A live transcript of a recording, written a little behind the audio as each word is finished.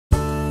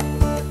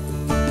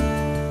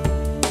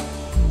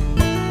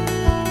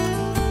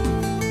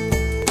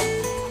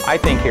I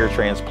think hair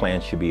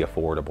transplants should be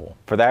affordable.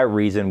 For that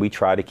reason, we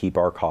try to keep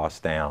our costs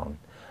down.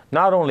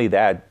 Not only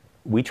that,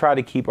 we try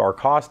to keep our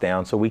costs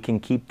down so we can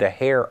keep the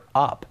hair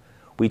up.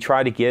 We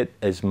try to get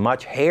as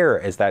much hair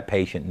as that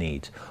patient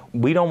needs.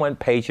 We don't want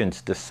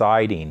patients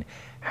deciding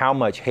how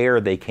much hair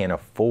they can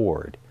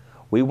afford.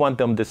 We want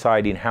them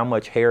deciding how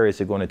much hair is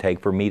it going to take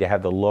for me to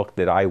have the look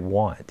that I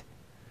want.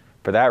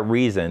 For that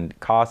reason,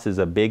 cost is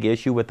a big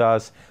issue with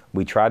us.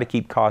 We try to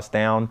keep costs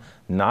down,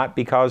 not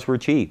because we're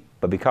cheap,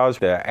 but because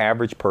the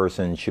average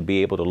person should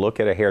be able to look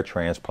at a hair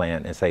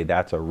transplant and say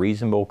that's a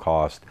reasonable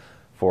cost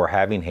for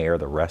having hair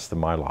the rest of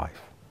my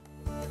life.